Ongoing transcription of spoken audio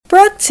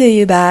Brought to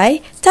you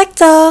by Tech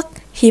Talk,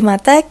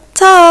 Himatek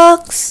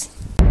Talks.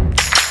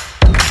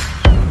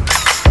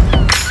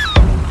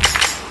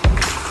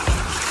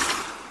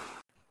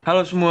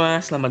 Halo semua,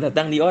 selamat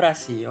datang di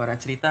Orasi, Ora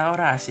Cerita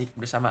Ora Asik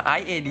bersama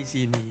IE di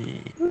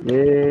sini.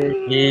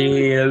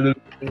 Yeay.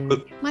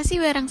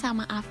 Masih bareng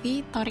sama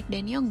Avi, Torik,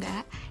 dan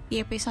Yoga. Di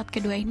episode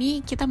kedua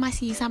ini kita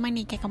masih sama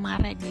nih kayak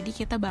kemarin. Jadi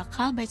kita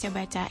bakal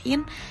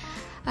baca-bacain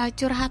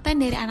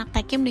curhatan dari anak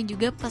Tekim dan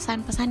juga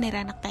pesan-pesan dari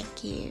anak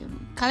Tekim.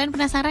 Kalian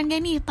penasaran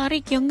gak nih,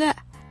 Torik, Yoga?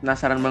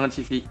 Penasaran banget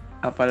sih, Vi.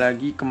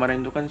 Apalagi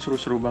kemarin tuh kan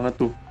seru-seru banget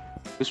tuh.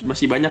 Terus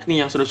masih banyak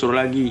nih yang seru-seru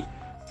lagi.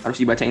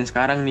 Harus dibacain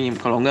sekarang nih.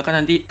 Kalau enggak kan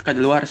nanti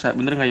kadaluarsa,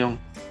 bener nggak, Yong?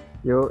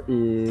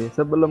 Yoi,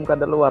 sebelum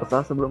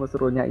kadaluarsa, sebelum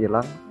serunya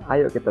hilang,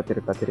 ayo kita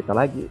cerita-cerita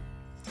lagi.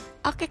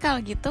 Oke, kalau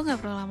gitu gak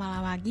perlu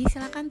lama-lama lagi.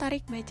 Silakan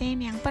Torik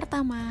bacain yang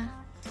pertama.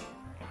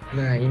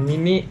 Nah, ini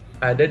nih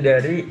ada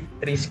dari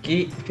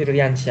Rizky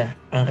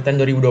Firliansyah, angkatan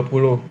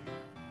 2020.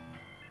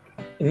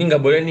 Ini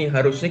nggak boleh nih,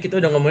 harusnya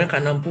kita udah ngomongnya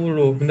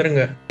K60, bener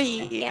nggak?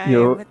 Iya,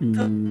 Yoi.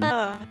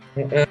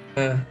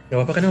 Gak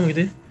apa-apa kan ngomong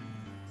gitu ya?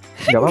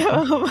 Gak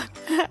apa-apa.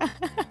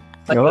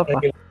 Gak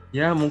apa-apa.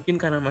 Ya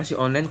mungkin karena masih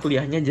online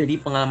kuliahnya, jadi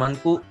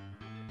pengalamanku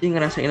sih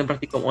ngerasain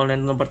praktikum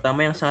online tahun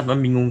pertama yang sangat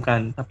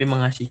membingungkan, tapi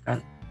mengasihkan.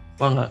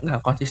 Wah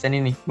nggak konsisten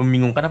ini,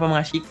 membingungkan apa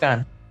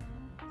mengasihkan?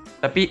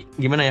 Tapi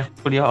gimana ya,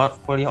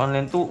 kuliah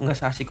online tuh nggak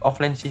seasik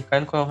offline sih.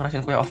 Kalian kalau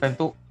ngerasain kuliah offline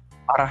tuh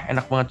parah,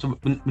 enak banget.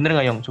 Bener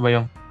nggak, Yong? Coba,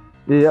 Yong.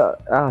 Iya,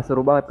 seru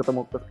banget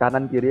ketemu ke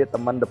kanan kiri,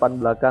 teman depan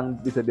belakang,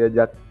 bisa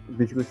diajak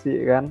diskusi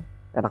kan.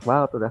 Enak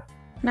banget udah.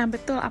 Nah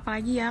betul,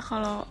 apalagi ya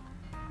kalau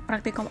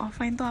praktikum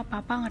offline tuh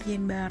apa-apa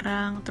ngerjain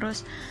bareng.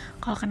 Terus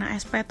kalau kena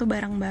SP tuh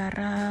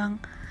bareng-bareng.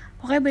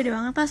 Pokoknya beda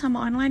banget lah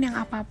sama online yang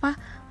apa-apa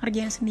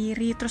ngerjain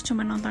sendiri, terus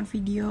cuma nonton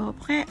video.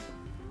 Pokoknya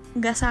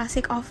gak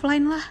seasik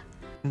offline lah.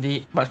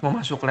 Nanti pas mau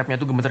masuk labnya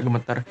tuh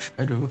gemeter-gemeter.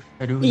 Aduh,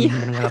 Iya.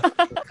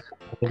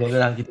 bener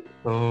nggak gitu.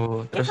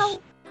 Tuh, terus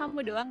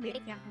Kamu doang deh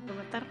yang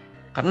gemeter.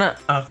 karena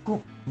aku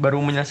baru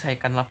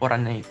menyelesaikan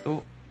laporannya itu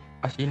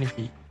pas ini,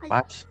 Vi.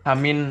 Pas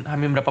hamin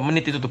berapa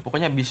menit itu tuh.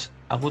 Pokoknya habis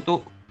aku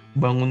tuh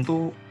bangun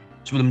tuh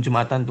sebelum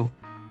Jumatan tuh.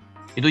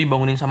 Itu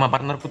dibangunin sama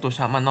partnerku tuh,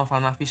 sama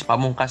Noval Nafis,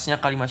 pamungkasnya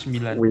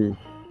K59. Wih,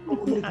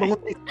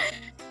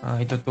 Nah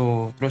itu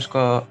tuh, terus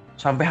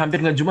sampai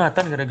hampir nggak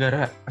Jumatan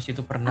gara-gara pas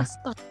itu pernah.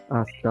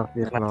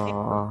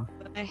 astagfirullah.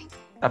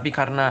 Tapi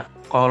karena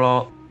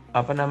kalau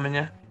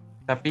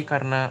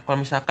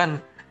misalkan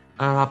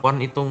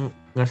laporan itu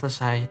nggak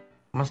selesai,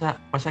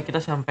 masa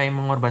kita sampai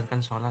mengorbankan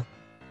sholat?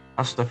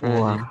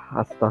 Astagfirullahaladzim.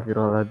 Wah,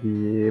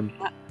 astagfirullahaladzim.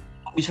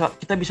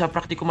 Kita bisa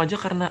praktikum aja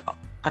karena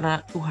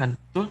Tuhan,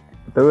 betul?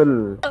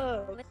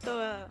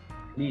 Betul.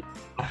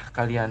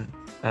 Kalian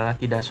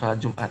tidak sholat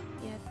Jumat.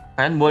 Ya.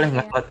 Kalian boleh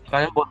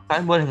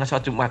nggak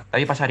sholat Jumat,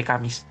 tapi pas hari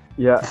Kamis.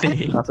 Ya,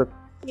 masuk.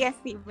 Iya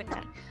sih,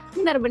 benar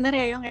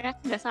ya Yong ya,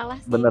 nggak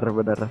salah sih. Bener.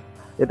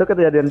 Itu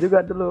kejadian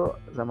juga dulu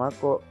sama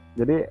aku.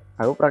 Jadi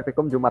aku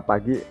praktikum Jumat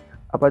pagi,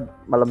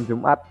 malam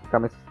Jumat,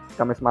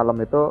 Kamis malam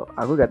itu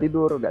aku gak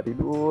tidur,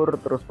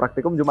 terus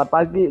praktikum Jumat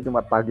pagi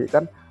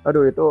kan,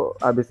 aduh itu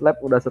habis lab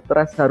udah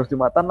stres, harus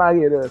Jumatan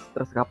lagi, udah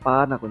stres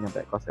kapan aku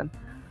nyampe kos kan,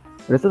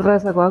 udah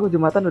stres aku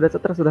Jumatan udah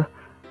stres, udah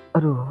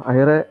aduh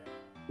akhirnya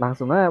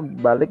langsung aja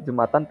balik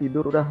Jumatan,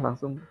 tidur udah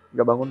langsung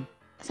gak bangun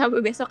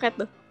Sampai besok ya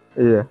tuh.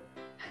 iya.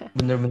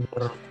 Bener-bener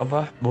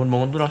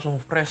bangun-bangun tuh langsung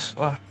fresh.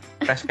 Wah,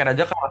 fresh care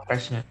aja kalah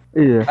freshnya.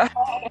 Iya.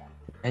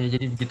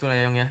 Jadi begitulah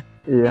ya, Yong ya.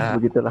 Iya,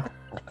 begitulah.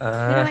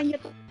 Lanjut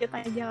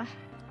aja lah.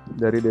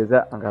 Dari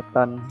Deza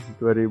angkatan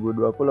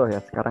 2020 ya,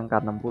 sekarang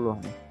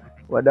K60 nih.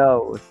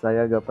 Wadaw,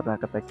 saya gak pernah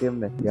ke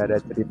Tekim deh, gak ada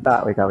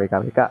cerita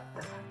WK.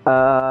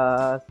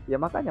 Ya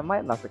makanya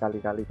main lah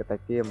sekali-kali ke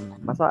Tekim.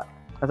 Masa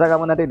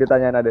kamu nanti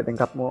ditanyain adik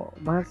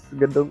tingkatmu, Mas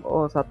gedung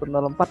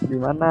O104 di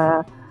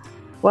mana?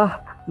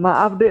 Wah,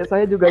 maaf dek,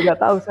 saya juga gak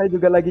tahu, saya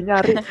juga lagi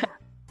nyari.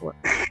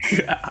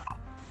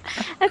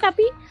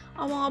 Tapi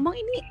ngomong-ngomong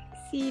ini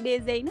si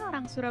Deza ini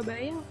orang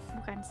Surabaya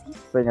bukan sih?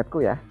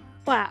 Seingatku ya.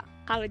 Wah,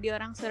 kalau dia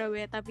orang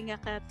Surabaya tapi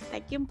nggak ke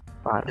Tekim,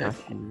 Parah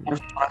sih.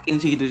 Harus disorakin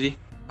sih gitu sih.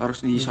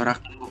 Harus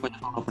disorakin pokoknya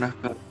kalau pernah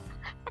ke.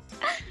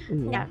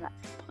 Iya. nggak.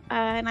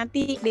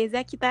 Nanti Deza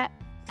kita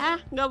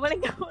nggak boleh.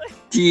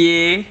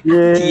 Cie.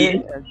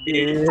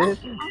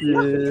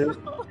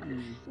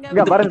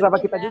 Enggak, bareng sama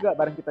kita juga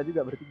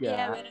bertiga.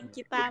 Iya, bareng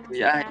kita.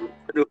 Ya,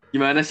 aduh,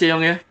 gimana sih,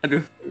 Yong ya?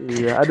 Aduh.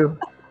 Iya, aduh.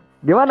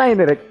 Gimana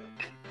ini, Rek?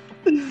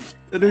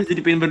 Aduh,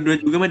 jadi pengen berdua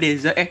juga sama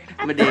Deza.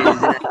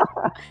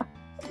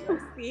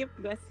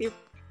 Gosip.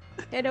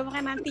 Ya udah,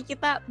 makanya nanti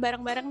kita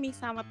bareng-bareng nih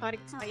sama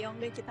Torik sama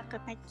Yongga, kita ke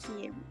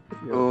Tekim.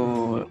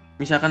 Oh,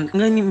 misalkan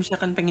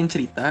pengen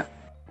cerita,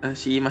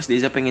 si Mas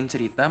Deza pengen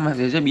cerita, Mas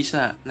Deza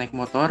bisa naik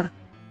motor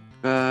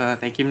ke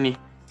Tekim nih.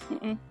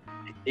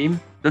 Tekim,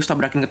 terus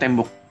tabrakin ke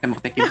tembok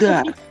Tekim.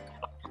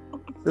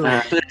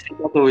 Nah, itu ada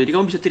cerita tuh. Jadi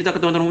kamu bisa cerita ke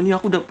teman-teman, ini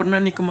aku udah pernah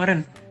nih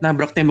kemarin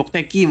nabrak tembok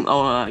Tekim.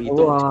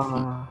 Gitu.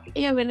 Wah.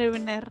 Iya,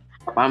 bener-bener.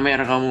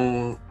 Pamer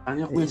kamu.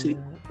 Tanya aku yang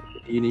cerita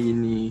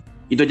ini.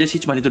 Itu aja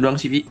sih, cuma itu doang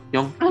sih, Vi.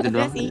 Yong, itu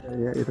doang. Sih.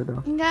 Iya, itu dong.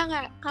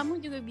 Enggak. Kamu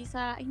juga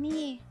bisa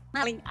ini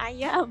maling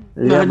ayam.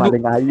 Iya, Waduh.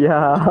 maling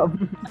ayam.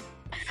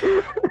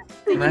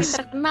 Jadi Mas.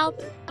 terkenal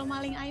tuh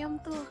maling ayam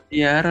tuh.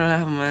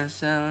 Biarlah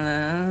masa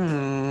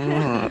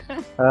lalu.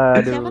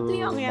 Aduh, Siapa tuh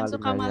yang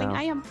suka maling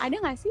ayam? Ada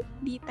nggak sih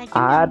di Tekken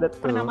Ada yang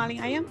pernah tuh. maling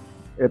ayam?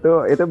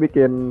 Itu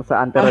bikin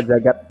seantero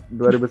jagat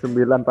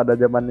 2009 pada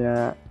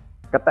zamannya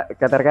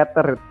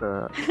keter-keter itu.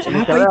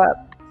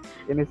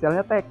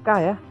 Inisialnya TK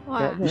ya.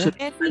 Wah, Kayaknya Bisa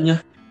tanya.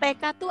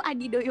 TK tuh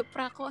Adi Doyo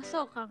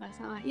Prakoso kalau nggak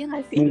salah. Iya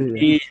nggak sih?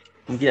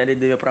 Mungkin ada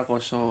Dewa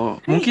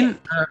Prakoso. Mungkin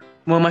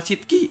Muhammad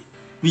Sidki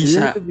Iya,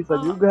 bisa. itu bisa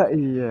juga,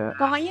 iya.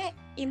 Pokoknya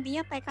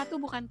intinya TK tuh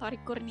bukan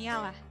Torik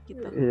Kurnia lah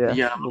gitu. Iya,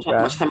 Iya, bukan.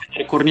 masa sampai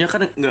dari Kurnia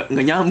kan nggak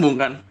nyambung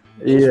kan?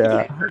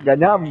 Iya, gak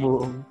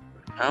nyambung.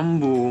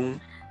 Nyambung.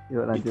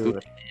 Yuk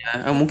lanjut. Ya,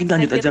 mungkin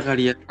lanjut aja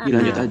kali ya.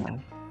 Lanjut aja.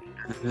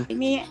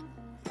 Ini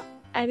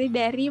ada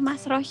dari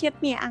Mas Rosyid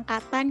nih,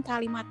 angkatan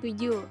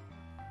K57.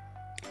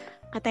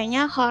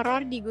 Katanya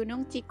horor di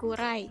Gunung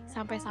Cikuray,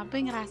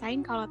 sampai-sampai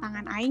ngerasain kalau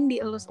tangan aing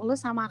dielus-elus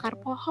sama akar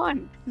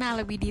pohon. Nah,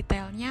 lebih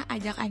detailnya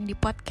ajak aing di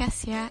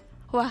podcast ya.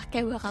 Wah,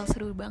 kayak bakal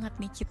seru banget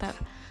nih kita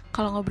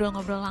kalau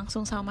ngobrol-ngobrol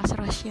langsung sama Mas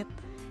Rosyid.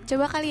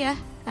 Coba kali ya,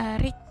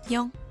 Rick,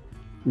 Yong.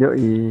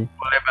 Yoi.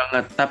 Boleh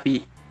banget.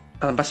 Tapi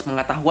tanpa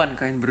pengetahuan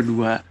kalian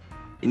berdua,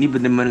 ini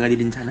benar-benar nggak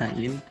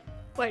direncanain.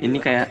 Waduh. Ini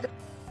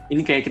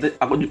kayak kita,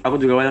 aku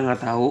juga awalnya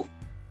nggak tahu.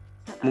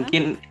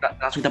 Mungkin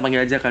langsung kita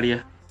panggil aja kali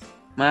ya.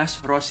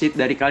 Mas Rosyid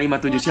dari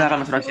K57,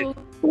 silakan Mas Rosyid.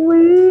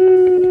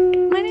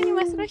 Wih. Mana nih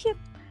Mas Rosyid?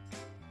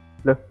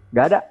 Loh,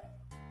 gak ada?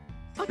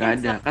 Oh, Gak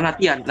ada, kan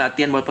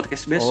latihan buat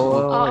podcast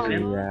besok. Oh, Kan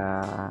iya.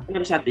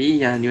 harus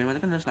latihan, di mana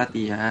kan harus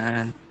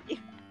latihan.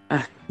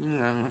 Ini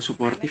nggak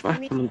suportif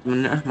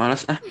temen-temennya,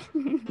 malas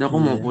Udah aku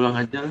mau pulang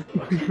aja.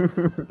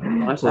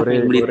 Malas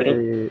Kore, beli kore.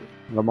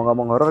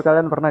 Ngomong-ngomong horor,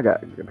 kalian pernah gak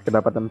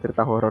kedapatan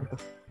cerita horor tuh?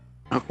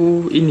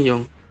 Aku ini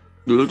Yong,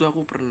 dulu tuh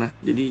aku pernah.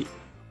 Jadi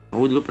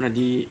aku dulu pernah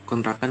di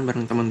kontrakan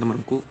bareng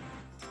teman-temanku,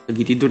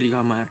 lagi tidur di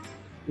kamar.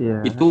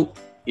 Iya.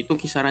 Itu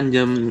kisaran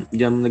jam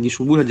lagi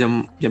subuh lah,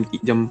 jam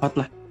 4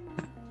 lah.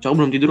 So, aku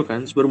belum tidur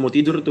kan, baru mau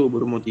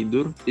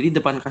tidur. Jadi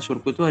depan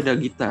kasurku tuh ada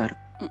gitar.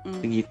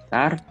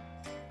 Gitar.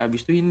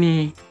 Habis itu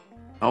ini,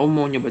 aku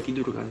mau nyoba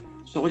tidur kan.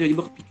 So aku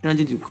tiba-tiba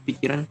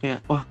kepikiran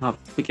kayak, wah nggak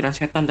pikiran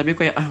setan, tapi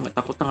kayak nggak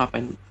takut lah,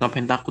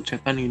 ngapain takut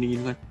setan gini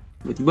kan.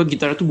 Tiba-tiba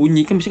gitar itu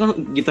bunyi kan, biasanya kan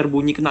gitar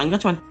bunyi kena angin kan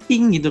cuma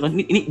ting gitu kan.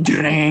 Ini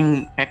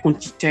jreng, kayak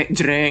kunci C,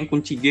 jreng,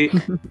 kunci G,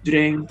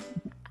 jreng.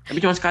 Tapi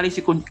cuma sekali sih,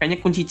 kayaknya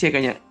kunci C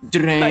kayaknya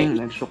jreng.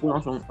 Nah, terus aku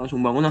langsung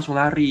bangun, langsung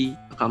lari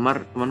ke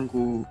kamar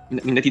temanku,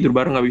 minta tidur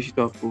bareng habis itu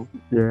aku.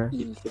 Iya.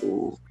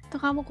 Gitu. Itu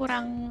kamu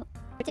kurang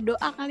baca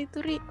doa kali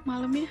tuh, Ri,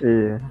 malamnya.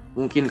 Iya.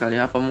 Mungkin kali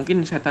ya, apa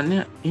mungkin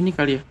setannya ini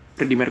kali ya,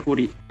 Freddie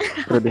Mercury.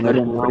 Freddie Nggak ada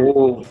yang Mercury.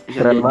 tahu. Bisa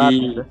Keren jadi.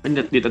 banget. Kan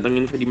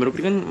didatengin Freddie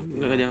Mercury kan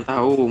nggak ada yang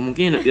tahu.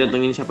 Mungkin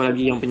didatengin siapa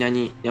lagi yang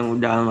penyanyi yang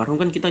udah almarhum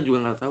kan kita juga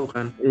nggak tahu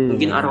kan. Iya.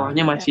 Mungkin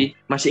arwahnya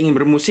masih ingin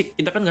bermusik.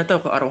 Kita kan nggak tahu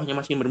kalau arwahnya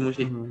masih ingin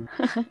bermusik. Hmm.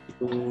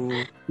 Gitu.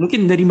 Mungkin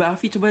dari Mbak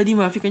Afi, coba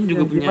Mbak Afi kan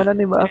juga punya. Gimana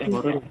nih Mbak Afi?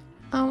 horor.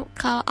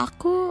 Kalau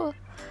aku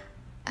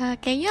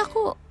kayaknya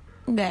aku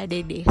nggak ada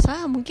deh,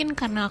 soalnya mungkin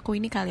karena aku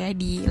ini kali ya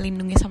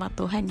dilindungi sama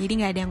Tuhan, jadi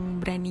nggak ada yang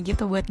berani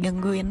gitu buat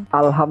gangguin.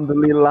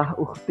 Alhamdulillah,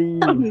 Ukti.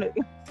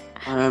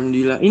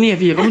 Alhamdulillah. Ini ya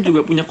Fi, kamu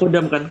juga punya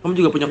kodam kan? Kamu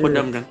juga punya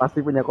kodam kan?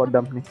 Pasti punya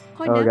kodam nih.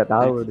 Kodam, Oh, gak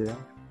tahu dia.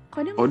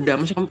 Kodam,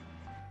 masa kamu?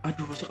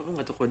 Aduh, masa kamu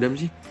nggak tahu kodam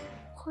sih?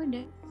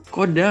 kodam.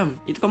 Kodam,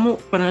 itu kamu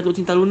pernah lihat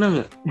Cinta Luna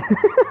nggak?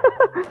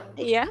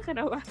 Iya,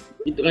 kenapa?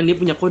 Itu kan dia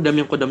punya kodam,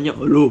 yang kodamnya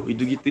loh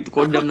itu gitu, itu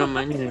kodam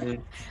namanya.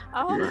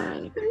 Oh, Nah,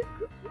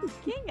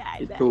 kayaknya nggak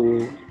ada. itu.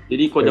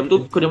 Jadi kodam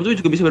tuh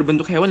juga bisa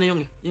berbentuk hewan ya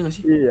Yong ya? Iya nggak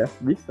sih? Iya,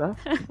 bisa.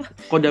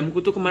 Kodamku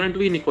tuh kemarin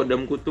tuh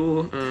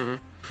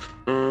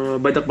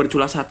badak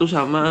bercula satu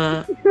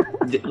sama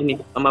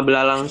sama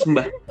belalang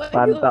sembah. Waduh,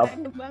 Mantap.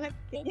 random banget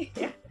kayaknya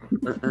ya.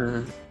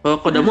 Kalau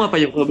kodammu apa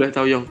Yong, kalau boleh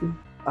tahu Yong?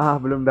 Ah,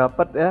 belum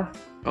dapat ya.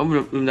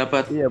 Kamu belum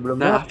dapat. Iya, belum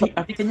Nah, dapat.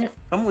 Afi kayaknya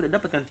kamu udah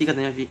dapat kan, Fi,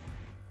 katanya Fi.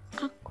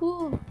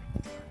 Aku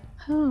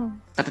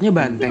Katanya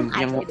banteng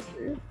yang ada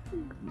deh.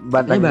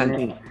 Banteng.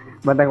 banteng.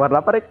 Banteng warna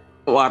apa, Rik?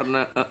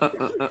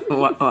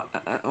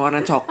 Warna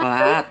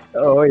coklat.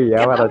 Oh iya, Ya,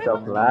 warna tapi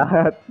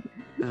coklat.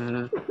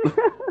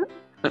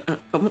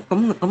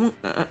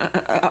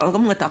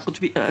 Kamu nggak takut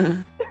Fi?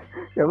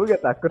 Kamu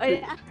gak takut Oh sih?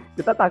 ya,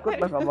 Kita takut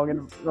lah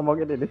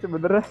ngomongin ini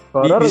sebenarnya.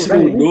 Horor udah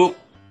Diseruduk.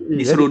 ini. Iya,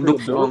 Diseruduk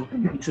dong,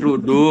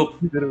 diseruduk.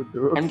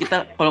 Diseruduk. Kan kita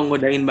kalau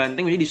ngodain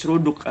banteng jadi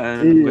diseruduk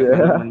kan.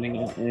 Iya. Banteng.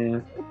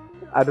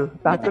 Aduh,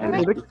 takut Bener,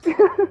 ini, Rik.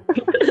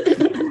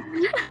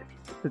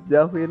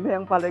 Sejauh ini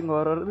yang paling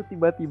horor itu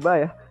tiba-tiba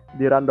ya,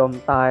 di random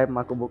time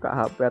aku buka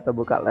HP atau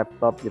buka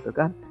laptop gitu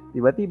kan,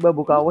 tiba-tiba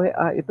buka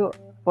WA itu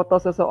foto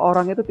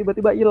seseorang itu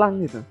tiba-tiba hilang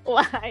gitu.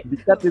 wah, Di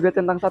chat juga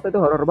centang satu itu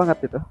horor banget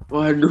gitu.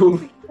 Waduh,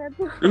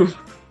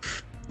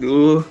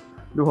 duh.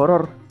 Duh,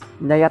 horor,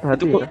 menyayat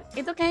hati. Itu kok-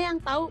 itu kayak yang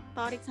tahu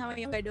Torik sama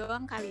Yoga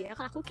doang kali ya.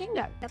 Kalau aku kayak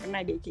nggak pernah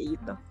deh kayak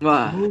gitu.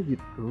 Wah, Oh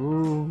gitu.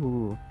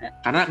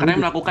 karena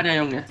yang melakukan ya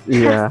Yong ya.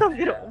 Iya.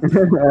 Astagfirullah.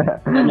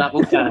 Yang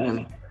melakukan.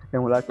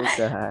 yang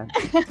melakukan.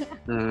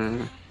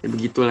 Ya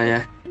begitulah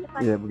ya.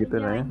 Iya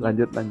begitulah ya.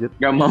 Lanjut.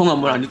 Gak mau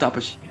lanjut apa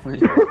sih?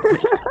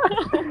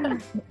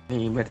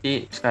 Nih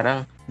berarti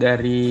sekarang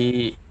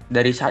dari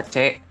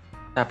Sace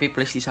tapi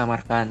please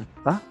disamarkan.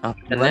 Hah?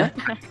 Angkatannya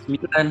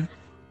 9.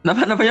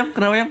 Kenapa yang?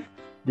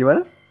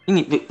 Gimana?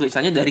 Ini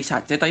tulisannya dari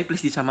Sace tapi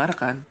please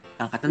disamarkan.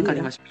 Angkatan Iya.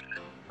 kalimat 9.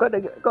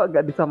 Kok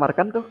gak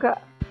disamarkan tuh kak?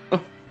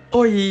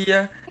 Oh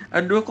iya.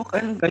 Aduh kok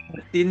kan gak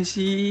ngertiin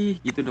sih.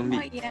 Gitu dong,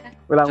 Oh Di. iya.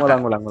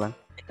 Ulang.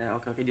 Ya,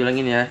 oke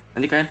diulangin ya.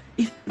 Nanti kalian,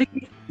 Rik,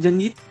 jangan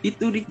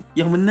gitu, Rik.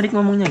 Yang bener Rik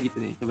ngomongnya gitu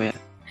nih. Coba ya.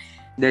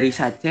 Dari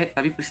Sace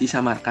tapi please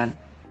disamarkan.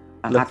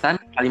 Angkatan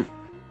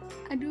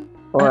Aduh.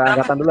 Oh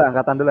angkatan dulu.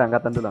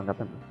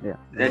 Iya.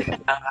 dari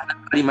angkatan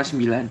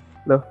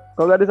 59. Loh,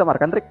 kok gak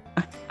disamarkan Trik?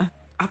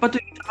 Apa tuh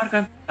yang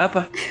disamarkan?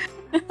 Apa?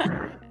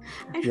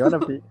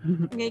 Gimana Pi?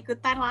 Nggak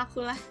ikutan lah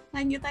aku lah.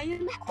 Lanjut aja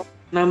lah.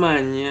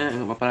 Namanya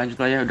nggak apa-apa, lanjut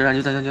lah ya. Udah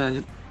lanjut. Ya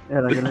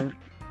lanjut.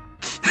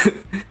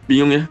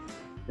 Bingung ya.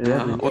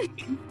 Iya. Nah,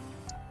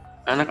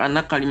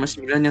 anak-anak kalimat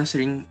 9 yang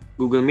sering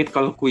Google Meet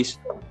kalau kuis.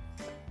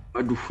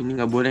 Aduh, ini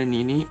nggak boleh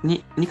nih.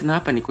 Ini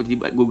kenapa nih? Kok di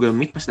Google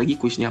Meet pas lagi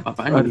kuisnya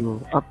apa-apaan ini? Aduh,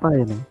 apa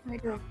ini?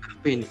 Aduh.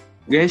 Apa ini?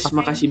 Guys,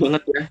 makasih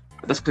banget ya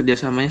atas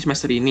kerjasamanya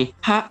semester ini.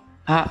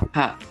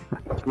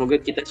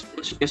 Semoga kita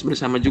sukses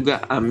bersama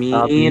juga. Amin.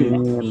 Amin.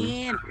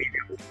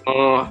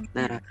 Oh,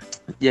 nah,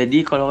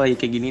 jadi kalau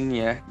kayak gini nih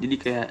ya, jadi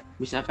kayak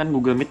misalkan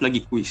Google Meet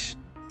lagi kuis,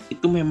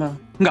 itu memang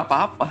nggak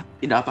apa-apa,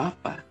 tidak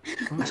apa-apa.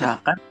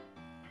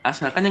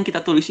 Asalkan yang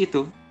kita tulis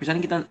itu,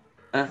 misalnya kita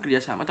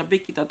kerjasama,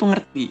 tapi kita tuh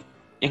ngerti.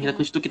 Yang kita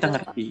tulis itu kita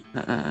ngerti.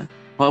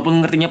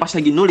 Walaupun ngertinya pas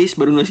lagi nulis,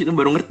 baru nulis itu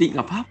baru ngerti,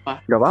 nggak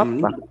apa-apa. Gak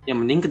apa-apa. Yang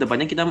penting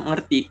kedepannya kita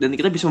mengerti dan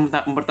kita bisa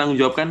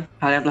mempertanggungjawabkan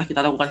hal yang telah kita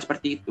lakukan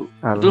seperti itu.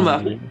 Betul Mbak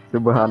Afi?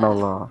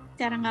 Subhanallah.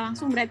 Secara nggak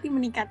langsung berarti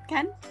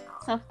meningkatkan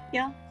soft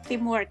skill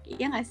teamwork,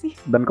 iya nggak sih?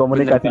 Dan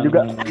komunikasi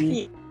juga.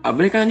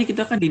 Apalagi kan ini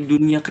kita kan di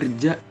dunia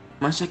kerja,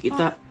 masa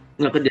kita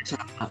nggak kerja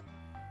sama,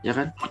 ya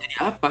kan? Mau jadi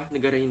apa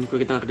negara ini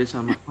kalau kita nggak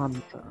kerja sama?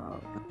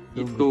 Mantap.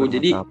 Itu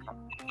jadi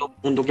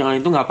untuk yang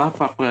lain itu nggak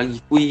apa-apa. Kalau lagi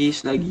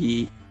kuis,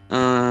 lagi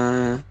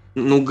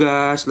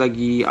nugas,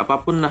 lagi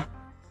apapun lah,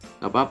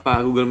 nggak apa-apa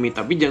Google Meet.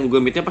 Tapi jangan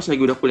Google Meetnya pas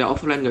lagi udah kuliah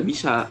offline, nggak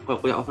bisa.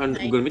 Kalau kuliah offline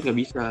Google Meet nggak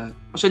bisa.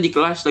 Masa di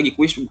kelas lagi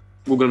kuis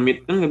Google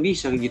Meet kan nggak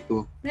bisa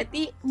gitu.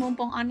 Berarti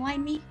mumpung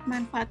online nih,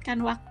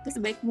 manfaatkan waktu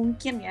sebaik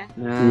mungkin ya.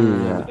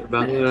 Nah, betul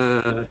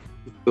banget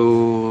itu.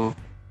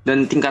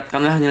 Dan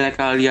tingkatkanlah nilai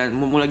kalian.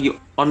 Mau lagi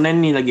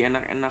online nih, lagi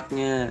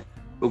enak-enaknya,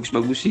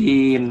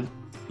 bagus-bagusin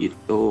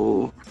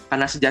gitu.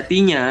 Karena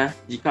sejatinya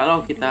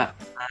jikalau kita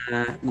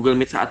Google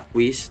Meet saat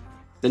kuis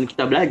dan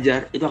kita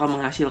belajar, itu akan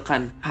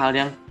menghasilkan hal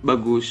yang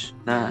bagus.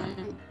 Nah,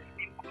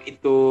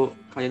 itu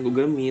kalian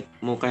Google Meet,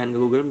 mau kalian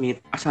nggak Google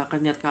Meet,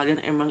 asalkan niat kalian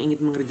emang ingin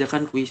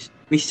mengerjakan kuis,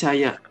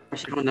 niscaya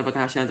pasti akan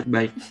mendapatkan hasil yang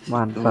terbaik.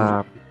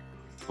 Mantap.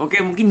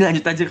 Oke, mungkin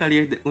lanjut aja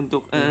kali ya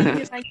untuk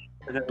Lanjut.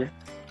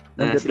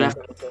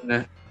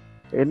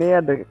 Ini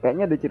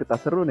kayaknya ada cerita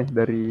seru nih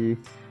dari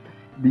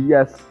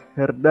Dias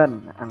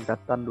Herdan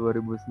angkatan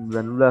 2019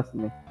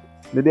 nih.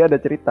 Jadi ada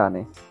cerita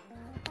nih.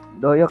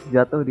 Doyok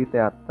jatuh di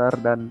teater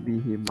dan di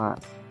Hima.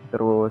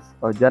 Terus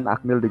Ojan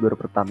Akmil di Gor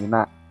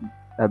Pertamina.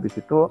 Habis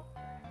itu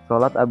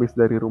sholat habis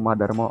dari rumah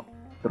Darmo.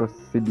 Terus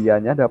si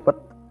Dianya dapat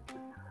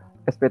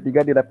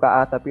SP3 di lab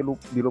KA tapi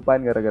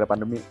dilupain gara-gara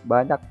pandemi.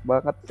 Banyak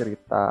banget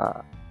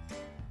cerita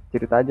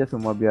aja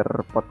semua biar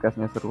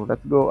podcastnya seru.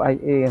 Let's go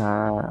IE.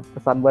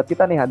 Pesan buat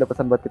kita nih, ada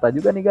pesan buat kita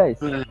juga nih guys.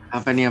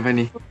 Apa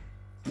nih?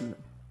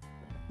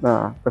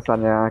 Nah,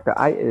 pesannya ke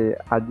IE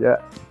aja.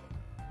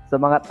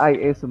 Semangat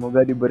IE,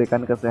 semoga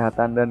diberikan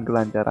kesehatan dan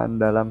kelancaran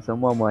dalam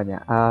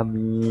semuanya.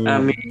 Amin.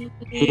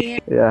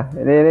 Ya,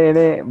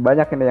 ini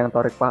banyak ini yang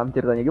Torik paham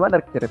ceritanya. Gimana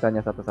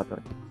ceritanya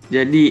satu-satu?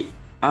 Jadi,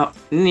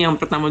 ini yang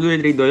pertama dulu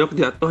dari Doyok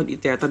jatuh di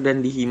teater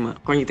dan di Hima.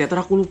 Kalau di teater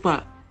aku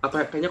lupa.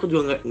 Kayaknya aku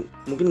juga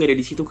mungkin nggak ada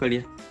di situ kali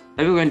ya.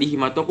 Tapi kalau di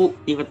Hima tuh aku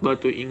inget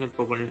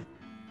pokoknya.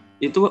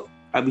 Itu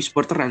abis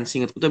supporteran,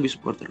 seingatku tuh abis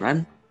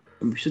supporteran.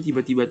 Abis itu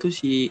tiba-tiba tuh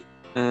si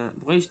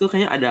pokoknya di situ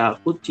kayaknya ada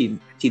aku,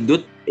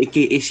 Cidut,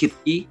 a.k.a.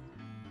 Siti,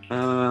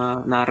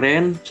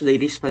 Naren, sudah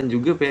Rizvan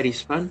juga, Pak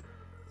Rizvan,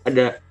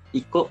 ada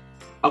Iko,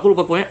 aku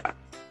lupa pokoknya.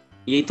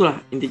 Ya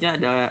itulah, intinya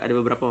ada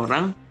beberapa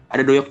orang,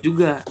 ada Doyok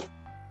juga.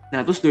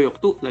 Nah terus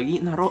Doyok tuh lagi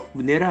naruh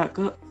bendera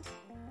ke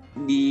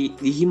di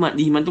Hima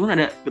tuh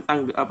kan ada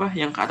tangga apa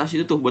yang ke atas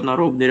itu tuh buat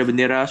naruh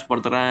bendera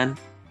supporteran.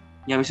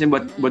 Yang misalnya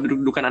buat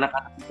duduk-dudukan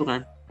anak-anak itu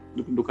kan,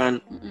 duduk-dudukan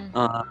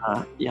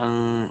yang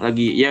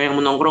lagi ya yang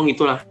menongkrong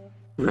itulah.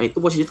 Nah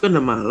itu posisi itu kan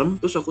udah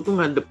malam, terus aku tuh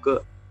ngadep ke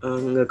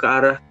nggak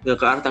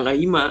ke arah tangga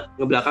Hima,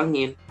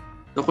 ngebelakangin.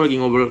 Terus aku lagi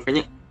ngobrol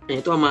kayaknya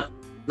itu sama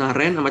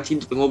Naren sama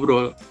Cintu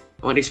ngobrol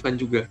sama Rizvan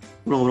juga.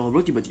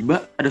 Ngobrol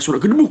tiba-tiba ada suara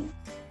gedebuk.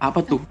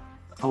 Apa tuh?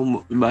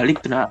 Aku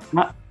balik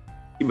ternyata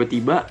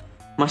tiba-tiba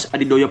Mas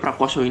Adi Doyo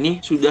Prakoso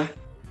ini sudah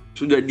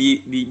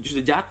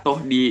jatuh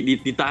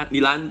di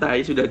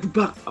lantai, sudah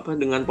debak apa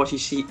dengan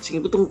posisi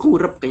sing itu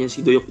tengkurap kayaknya si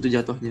Doyok itu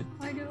jatuhnya.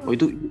 Waduh. Oh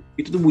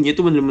itu tuh bunyinya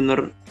tuh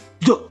bener-bener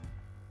jok.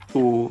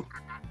 Tuh.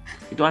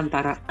 Itu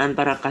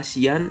antara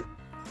kasihan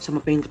sama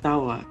pengen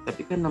ketawa,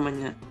 tapi kan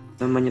namanya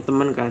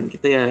teman kan,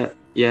 kita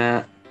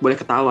ya boleh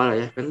ketawa lah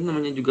ya, kan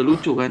namanya juga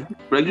lucu kan.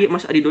 Apalagi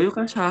Mas Adidoyo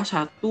kan salah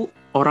satu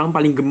orang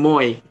paling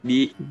gemoy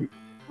di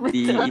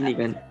Betul. ini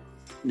kan,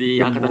 di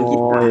angkatan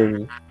kita,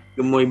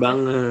 gemoy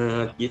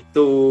banget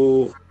gitu.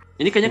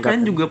 Ini kayaknya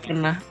kalian juga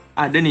pernah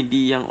ada nih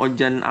di yang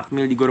Ojan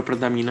Akmil di Gor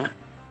Pertamina.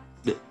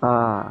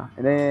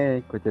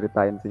 Ini gue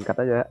ceritain singkat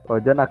aja.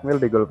 Ojan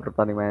Akmil di Gol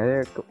Pertamina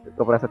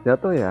kepleset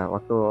jatuh ya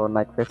waktu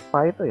naik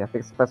Vespa itu ya,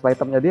 Vespa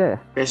hitamnya dia ya.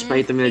 Vespa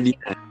hitamnya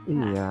dia.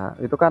 Iya,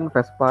 itu kan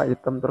Vespa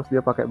hitam terus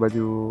dia pakai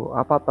baju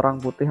apa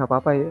terang putih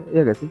apa ya,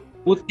 iya gak sih?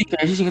 Putih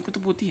kayaknya sih, singkatku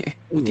tuh putih.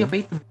 Putih Iya. apa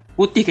hitam?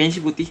 Putih kayaknya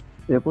sih, putih.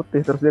 Ya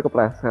putih terus dia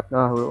kepleset.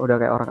 Udah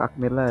kayak orang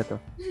Akmil lah itu.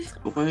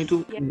 Pokoknya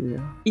itu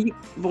Iya.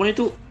 pokoknya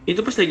itu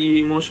pas lagi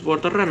mau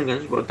supporteran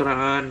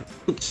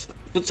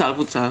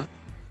futsal.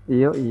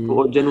 Iya.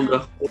 Ojan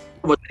udah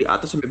dari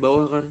atas sampai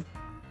bawah kan.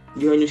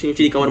 Dia nyuci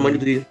di kamar mandi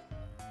tuh dia.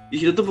 Di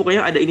situ tuh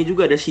pokoknya ada ini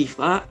juga, ada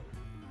Siva,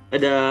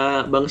 ada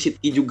Bang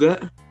Sidki juga,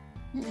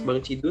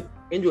 Bang Cidut.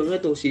 Kan juga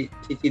nggak tuh si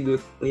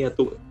Cidut lihat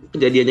tuh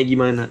kejadiannya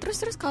gimana.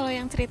 Terus kalau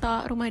yang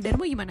cerita rumah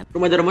Darmo gimana?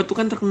 Rumah Dharma tuh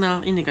kan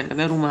terkenal ini kan,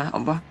 katanya rumah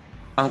apa?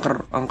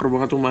 Angker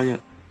banget rumahnya.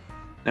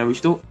 Nah,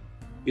 habis itu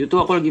tuh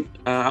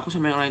aku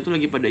sama yang lain tuh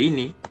lagi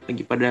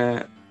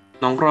pada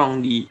nongkrong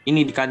di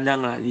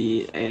kandang lah,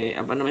 di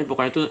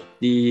pokoknya tuh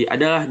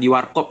adalah di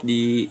warkop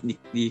di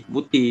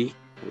Putih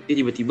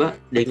tiba-tiba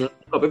ada yang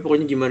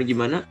pokoknya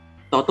gimana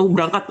tahu-tahu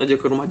berangkat aja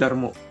ke rumah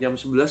Darmo jam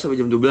 11 sampai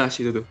jam 12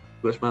 itu tuh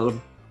 12 malam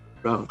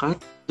berangkat.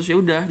 Terus ya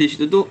udah di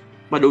situ tuh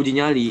pada uji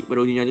nyali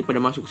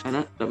pada masuk ke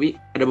sana, tapi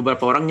ada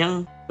beberapa orang yang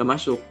gak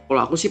masuk.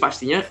 Kalau aku sih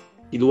pastinya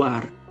di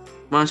luar,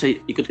 masa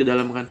ikut ke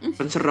dalam kan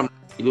serem.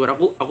 Di luar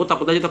aku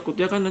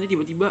takutnya kan nanti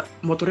tiba-tiba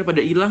motornya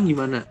pada hilang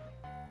gimana.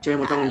 Saya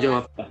mau tanggung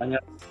jawab,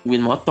 katanya win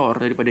motor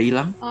daripada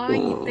hilang. Oh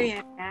gitu ya.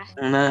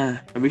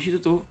 Nah, habis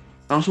itu tuh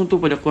langsung tuh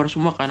pada keluar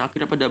semua kan,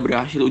 akhirnya pada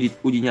berhasil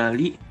uji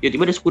nyali. Ya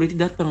tiba ada security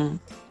datang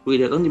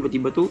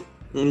tiba-tiba tuh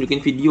nunjukin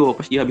video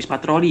pas dia habis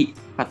patroli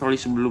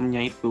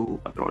sebelumnya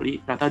itu.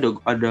 Ternyata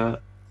ada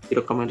di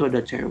rekaman itu ada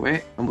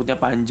cewek rambutnya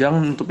panjang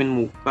nutupin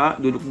muka,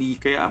 duduk di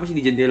kayak apa sih,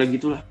 di jendela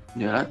gitulah.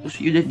 Ya terus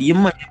udah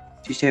diem aja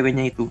si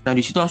ceweknya itu. Nah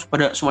di situ langsung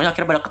semuanya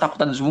akhirnya pada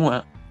ketakutan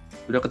semua.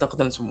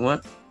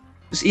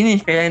 Terus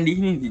ini kayak yang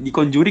di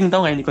Conjuring,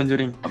 tau gak yang di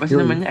Conjuring? Apa sih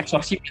namanya?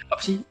 Exorcism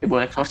apa sih?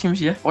 Boleh exorcism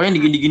sih ya. Pokoknya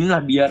digini-gini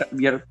lah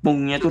biar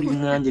punggungnya tuh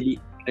ringan, jadi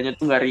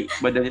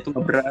badannya tuh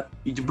gak berat.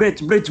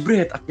 Jebret.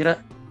 Akhirnya,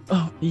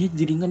 oh iya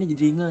jadi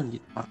ringan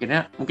gitu.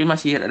 Akhirnya mungkin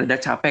masih rada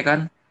capek kan.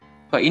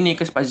 Ke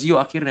Spazio,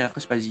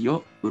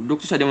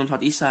 duduk terus ada yang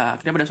sholat isya.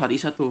 Akhirnya pada sholat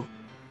isya tuh.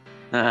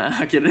 Nah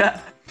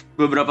akhirnya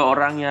beberapa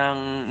orang yang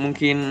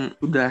mungkin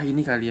udah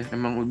ini kali ya,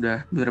 memang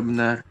udah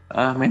benar-benar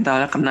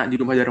mentalnya kena di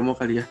rumah Darmo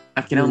kali ya.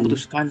 Akhirnya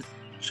memutuskan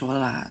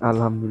sholat.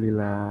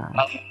 Alhamdulillah.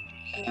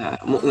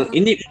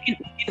 Ini mungkin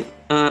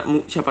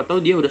siapa tahu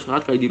dia udah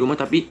sholat kali di rumah,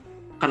 tapi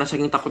karena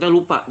saking takutnya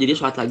lupa, jadi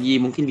sholat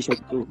lagi. Mungkin bisa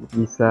gitu.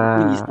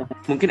 Bisa.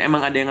 Mungkin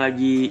emang ada yang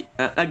lagi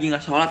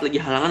nggak sholat, lagi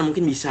halangan,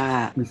 mungkin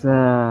bisa.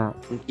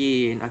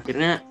 Mungkin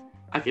akhirnya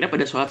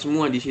pada sholat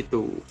semua di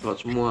situ.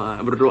 Sholat semua,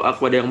 berdoa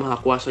kepada yang Maha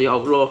Kuasa, ya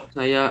Allah,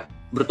 saya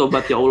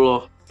bertobat ya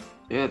Allah.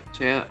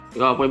 Saya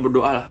pokoknya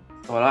berdoa lah.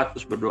 Sholat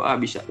terus berdoa,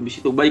 bisa habis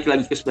itu balik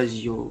lagi ke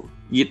Spazio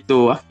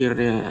gitu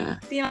akhirnya.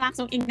 Dia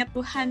langsung ingat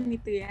Tuhan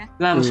gitu ya.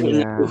 Ingat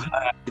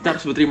Tuhan. Kita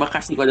harus berterima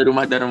kasih kepada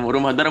Rumah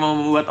Dharma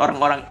membuat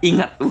orang-orang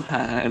ingat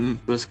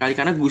Tuhan. Terus sekali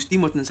karena Gusti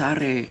Moten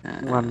Sare.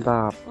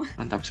 Nah,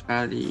 mantap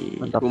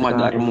sekali. Rumah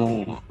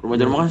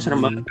Dharma kan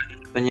serem banget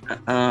katanya.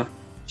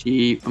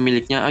 Si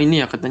pemiliknya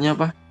ini ya katanya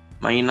apa?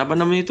 Main apa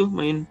namanya itu?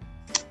 Main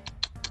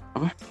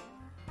apa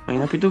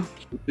itu?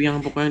 Itu yang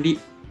pokoknya di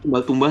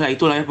tumbal lah,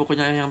 itulah ya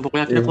pokoknya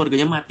akhirnya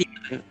keluarganya mati,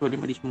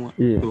 keluarganya mati semua.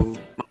 Tuh.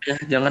 Makanya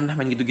janganlah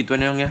main gitu-gituan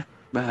ya.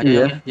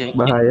 Bahaya ya.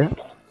 Bahaya.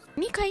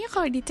 Ini kayaknya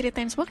kalau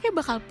diceritain semua kayak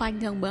bakal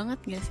panjang banget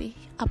gak sih?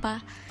 Apa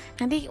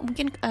nanti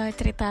mungkin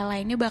cerita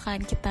lainnya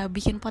bakalan kita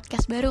bikin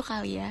podcast baru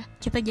kali ya.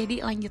 Kita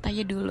jadi lanjut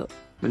aja dulu.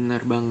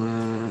 Bener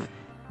banget.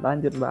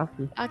 Lanjut Mbak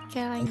Afi.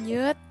 Oke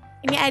lanjut.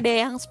 Ini ada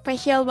yang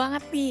spesial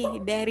banget nih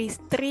dari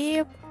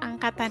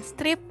angkatan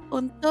strip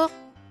untuk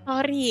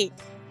Tori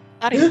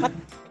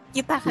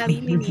kita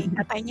kali ini nih,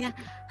 katanya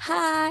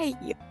hai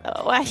gitu.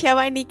 Wah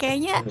siapa nih,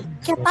 kayaknya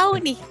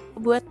tahu nih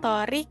buat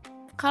Torik.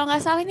 Kalau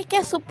nggak salah ini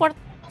kayak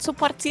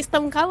support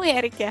sistem kamu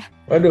ya Rik ya.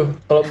 Waduh,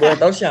 kalau boleh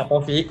tahu siapa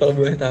Vi? Kalau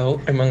boleh tahu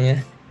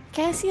emangnya?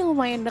 Kayak sih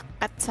lumayan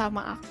dekat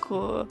sama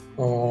aku.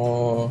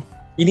 Oh,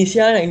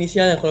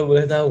 inisialnya kalau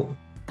boleh tahu.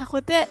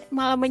 Takutnya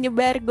malah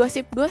menyebar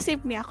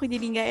gosip-gosip nih, aku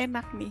jadi nggak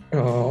enak nih.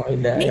 Oh,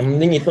 udah. Yang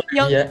penting itu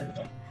aja.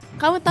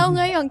 Kamu tahu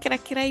nggak Yong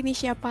kira-kira ini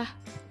siapa?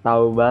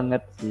 Tahu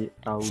banget sih.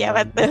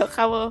 Siapa tuh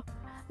kamu?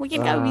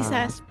 Mungkin kamu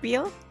bisa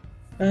spill?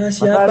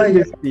 Siapa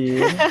ya?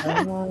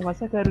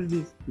 Masa harus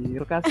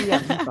di-spill?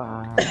 Kasihan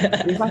Pak.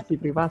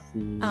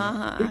 Privasi.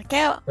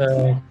 Kayak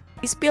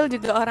di spill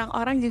juga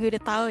orang-orang juga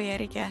udah tahu ya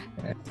Rik ya.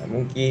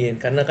 Mungkin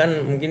karena kan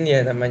mungkin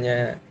ya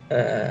namanya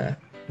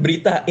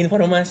berita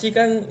informasi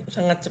kan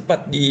sangat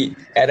cepat di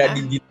era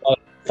digital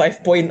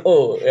 5.0.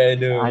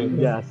 Aduh.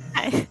 Anjas.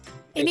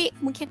 Ini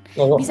mungkin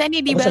Ngomong. bisa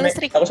nih Aku dibalas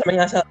sampai Rick. aku sampai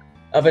ngasal.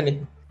 Apa nih?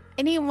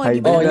 Ini mau Hai Oh,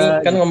 dibalas. ini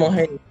juga. kan ngomong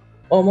hai.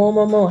 Oh,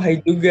 mau hai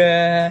juga.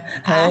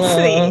 Halo.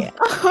 Asli.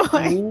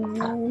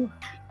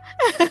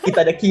 Kita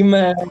ada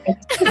Kima.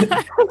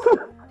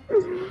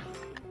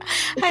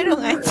 Aduh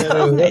ngaco.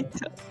 Aduh.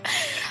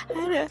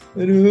 Aduh,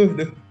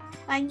 Aduh.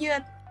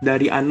 lanjut.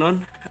 Dari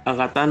Anon,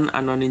 angkatan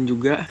Anonin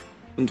juga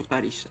untuk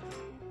Tarisa.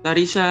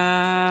 Tarisa,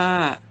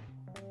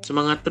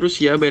 semangat terus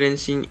ya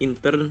balancing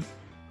intern,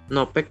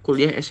 nopek,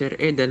 kuliah,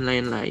 SRE dan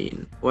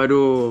lain-lain.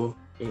 Waduh,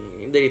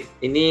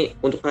 ini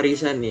untuk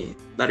Tarisa nih.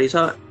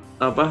 Tarisa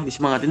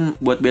disemangatin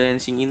buat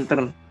balancing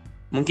intern.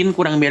 Mungkin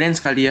kurang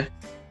balance kali ya.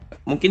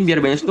 Mungkin biar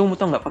balance tuh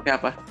tau nggak pakai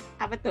apa?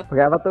 Apa tuh?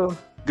 Pakai apa tuh?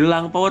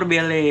 Gelang power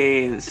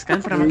balance.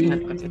 Kan pernah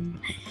makin kan?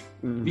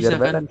 Bisa Biar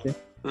kan? balance ya.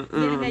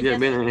 Biar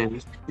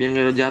balance. Biar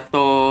nggak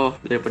jatuh.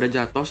 Daripada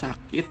jatuh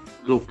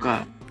sakit,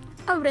 luka.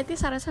 Oh berarti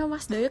Sarah sama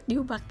Mas Doyok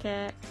juga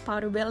pakai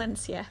power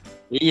balance ya?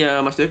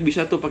 Iya, Mas Doyok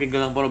bisa tuh pakai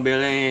gelang power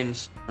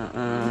balance.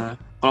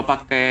 Kalau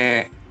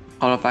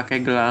pakai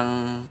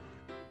gelang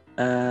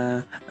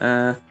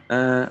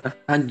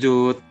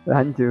lanjut.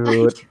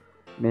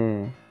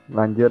 Nih,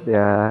 lanjut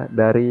ya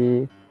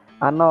dari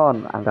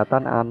Anon,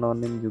 angkatan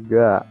Anonim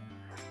juga.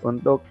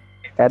 Untuk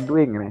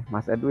Edwin nih,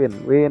 Mas Edwin.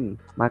 Win,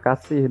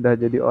 makasih udah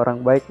jadi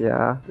orang baik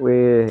ya.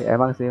 Wih,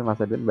 emang sih Mas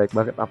Edwin baik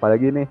banget.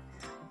 Apalagi nih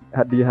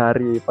di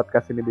hari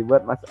podcast ini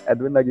dibuat, Mas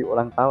Edwin lagi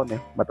ulang tahun ya.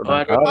 Buat ulang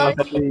Waduh. tahun Mas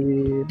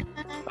Edwin.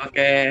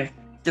 Oke,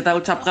 kita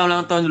ucapkan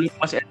ulang tahun dulu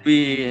Mas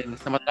Edwin.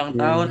 Selamat ulang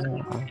tahun.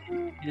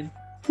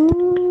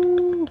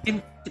 Mungkin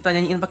kita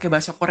nyanyiin pakai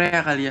bahasa Korea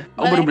kali ya.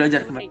 Aku baru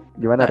belajar kemarin.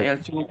 Gimana Rik?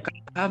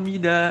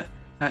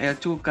 Nael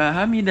Cuka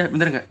Hamida.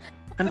 Bener nggak?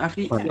 Kan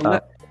Afi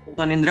Mantap.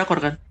 nontonin drakor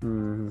kan?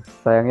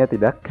 Sayangnya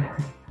tidak.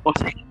 Oh,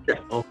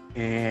 tidak.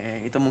 Oke,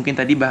 itu mungkin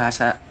tadi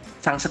bahasa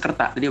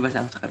Sangsekerta.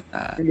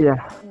 Iya.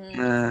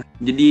 Nah,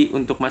 jadi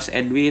untuk Mas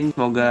Edwin,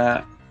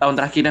 semoga tahun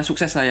terakhirnya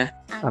sukses lah ya.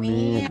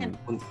 Amin.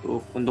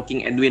 Untuk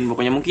King Edwin.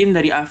 Pokoknya mungkin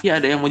dari Afi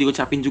ada yang mau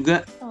diucapin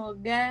juga.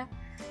 Semoga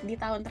di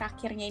tahun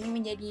terakhirnya ini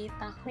menjadi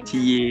tahun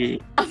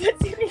Cie. apa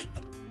sih Rick?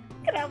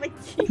 Kenapa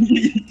Cie?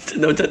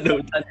 Canda.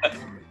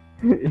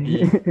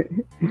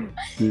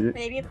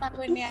 Menjadi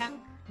tahun yang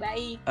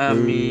baik.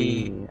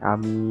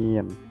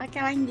 Amin. Oke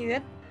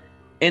lanjut.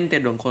 Ente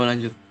dong kalau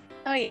lanjut.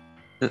 Oh iya.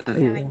 Oke,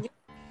 Iya. lanjut.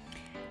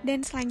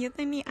 Dan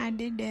selanjutnya nih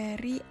ada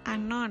dari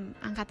Anon,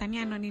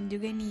 angkatannya Anonin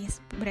juga nih,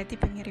 berarti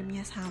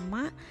pengirimnya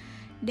sama,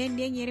 dan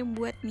dia ngirim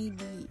buat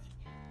Nidi.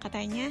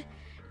 Katanya,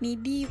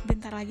 Nidi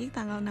bentar lagi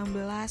tanggal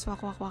 16, wak,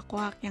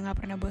 yang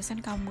gak pernah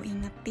bosan kamu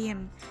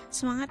ingetin.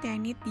 Semangat ya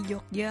Nid di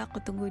Jogja, aku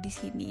tunggu di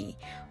sini.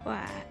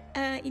 Wah,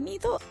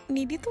 Nidi tuh,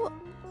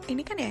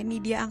 ini kan ya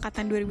Nidia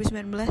angkatan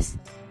 2019.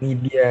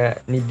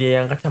 Nidia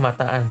yang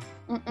kacamataan.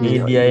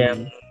 Nidia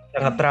yang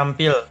sangat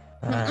terampil.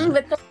 Nah,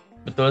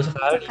 betul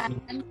sekali.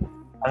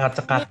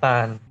 Sangat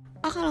cekatan.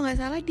 Oh kalau nggak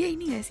salah dia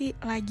ini nggak sih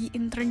lagi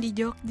intern di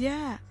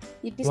Jogja.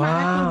 Jadi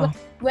semangat nih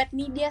buat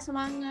Nidia,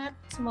 semangat.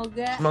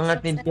 Semoga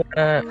Semangat sukses Nidia.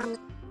 terus.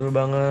 Betul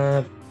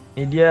banget.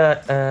 Nidia,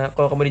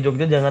 kalau kamu di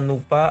Jogja jangan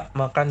lupa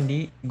makan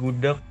di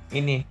gudeg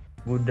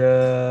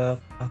gudeg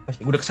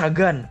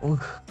Sagan.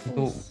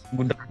 Itu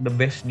gudeg the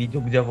best di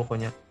Jogja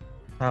pokoknya.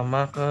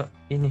 Sama ke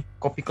ini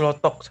kopi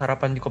kelotok,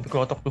 sarapan di kopi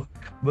kelotok tuh.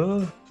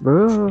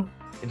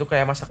 Itu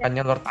kayak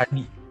masakannya Lord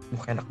Adi.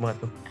 Enak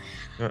banget tuh.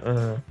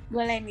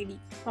 Boleh Nidi.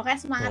 Pokoknya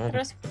semangat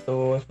terus.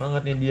 Betul,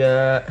 semangat nih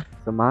dia.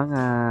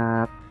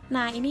 Semangat.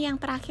 Nah ini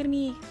yang terakhir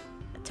nih.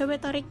 Coba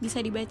Torik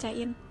bisa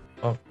dibacain.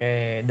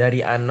 Oke,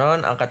 dari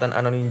Anon, angkatan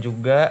Anonin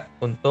juga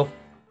untuk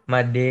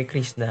Made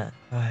Krishna.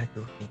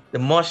 Waduh, the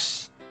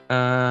most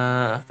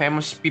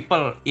famous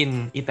people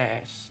in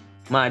ITS.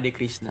 Made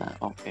Krishna.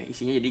 Oke,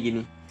 isinya jadi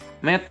gini.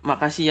 Matt,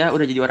 makasih ya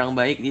udah jadi orang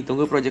baik.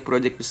 Ditunggu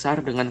project-project besar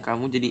dengan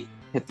kamu jadi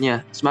headnya.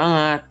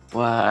 Semangat.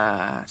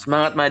 Wah,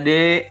 semangat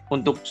Made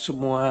untuk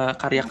semua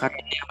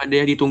karya-karyanya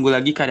Made. Ditunggu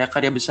lagi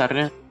karya-karya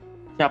besarnya.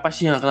 Siapa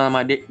sih yang kenal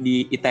Made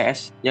di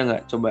ITS? Ya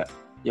nggak? Coba.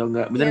 Ya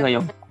nggak? Bener nggak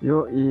Yong?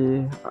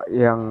 Yoi,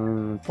 yang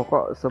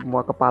pokok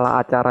semua kepala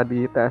acara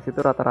di ITS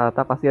itu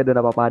rata-rata pasti ada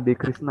nama Made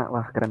Krishna.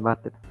 Wah, keren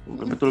banget.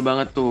 Betul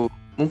banget tuh.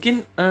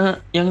 Mungkin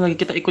yang lagi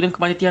kita ikutin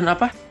kepanitiaan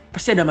apa?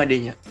 Pasti ada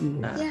Madenya.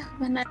 Iya. Ya,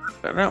 benar.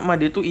 Karena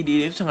Made tuh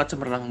ide-ide itu sangat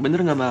cemerlang. Bener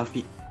nggak Mbak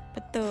Afi?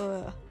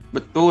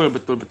 Betul.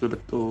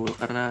 Betul.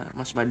 Karena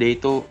Mas Made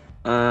itu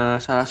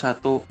salah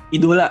satu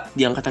idola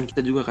di angkatan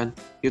kita juga kan.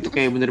 Itu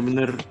kayak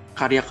bener-bener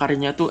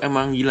karya-karyanya tuh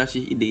emang gila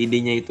sih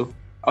ide-idenya itu.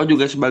 Aku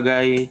juga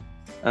sebagai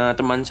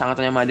teman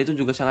seangkatannya Made itu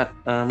juga sangat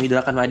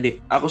mengidolakan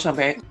Made. Aku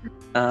sampai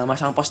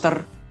masang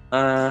poster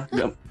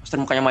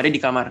mukanya Made di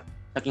kamar.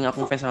 Saking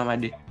aku fans sama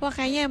Made. Wah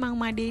kayaknya emang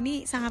Made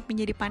ini sangat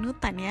menjadi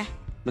panutan ya.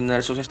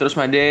 Benar, sukses terus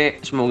Made.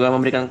 Semoga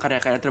memberikan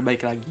karya-karya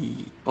terbaik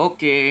lagi.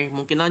 Oke,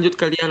 mungkin lanjut.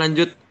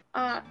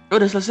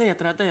 Udah selesai ya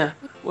ternyata ya.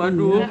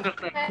 Waduh, nggak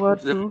kerasa.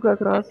 Waduh, gak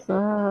kerasa.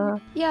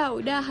 Ya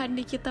udahan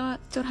di kita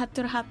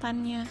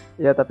curhat-curhatannya.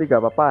 Ya tapi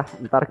gak apa-apa,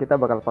 ntar kita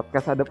bakal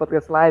ada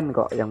podcast lain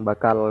kok yang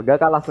bakal gak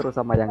kalah seru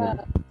sama yang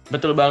ini.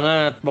 Betul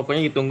banget.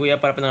 Pokoknya ditunggu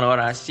ya para pendengar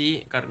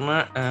orasi.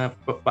 Karena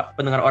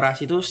pendengar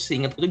orasi itu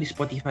seingatku tuh di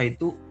Spotify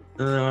itu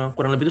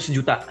kurang lebih itu 1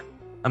 juta.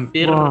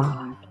 Hampir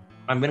Wah.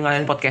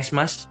 ngalahin podcast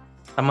Mas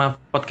sama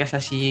podcast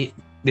si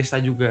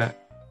Desta juga.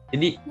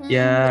 Jadi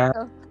ya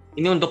Betul.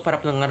 ini untuk para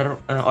pendengar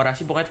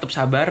orasi pokoknya tetap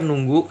sabar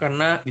nunggu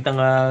karena di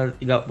tanggal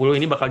 30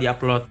 ini bakal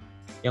diupload.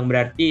 Yang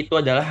berarti itu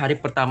adalah hari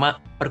pertama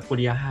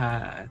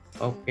perkuliahan.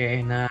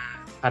 Oke, nah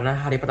karena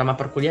hari pertama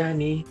perkuliahan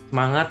nih,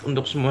 semangat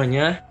untuk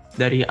semuanya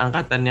dari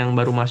angkatan yang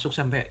baru masuk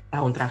sampai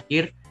tahun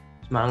terakhir.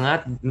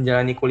 Semangat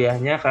menjalani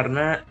kuliahnya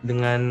karena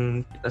dengan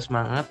kita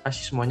semangat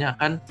pasti semuanya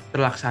akan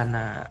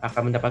terlaksana,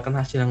 akan mendapatkan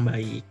hasil yang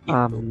baik gitu.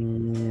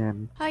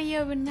 Amin. Oh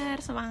iya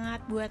benar,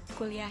 semangat buat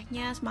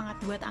kuliahnya, semangat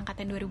buat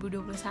angkatan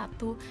 2021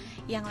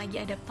 yang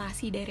lagi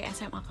adaptasi dari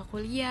SMA ke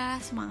kuliah,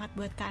 semangat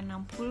buat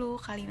K60,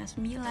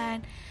 K59,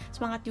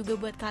 semangat juga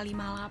buat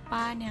K58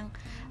 yang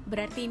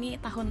berarti ini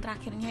tahun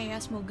terakhirnya ya,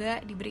 semoga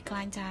diberi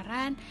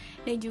kelancaran,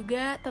 dan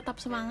juga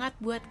tetap semangat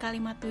buat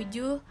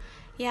K57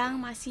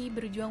 yang masih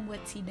berjuang buat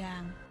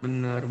sidang.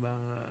 Bener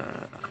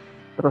banget.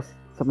 Terus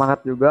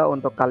semangat juga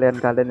untuk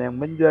kalian-kalian yang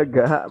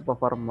menjaga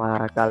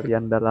performa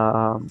kalian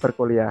dalam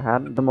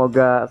perkuliahan.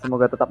 Semoga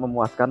tetap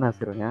memuaskan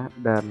hasilnya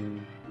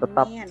dan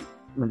tetap Amin.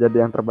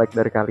 menjadi yang terbaik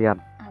dari kalian.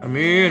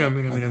 Amin.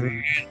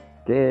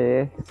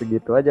 Oke,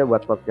 segitu aja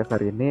buat podcast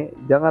hari ini.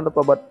 Jangan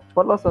lupa buat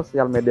follow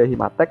sosial media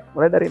Himatek,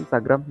 mulai dari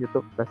Instagram,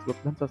 YouTube, Facebook,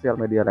 dan sosial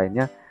media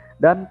lainnya.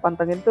 Dan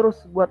pantengin terus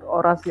buat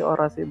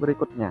orasi-orasi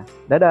berikutnya.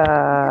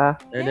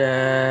 Dadah!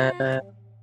 Dadah.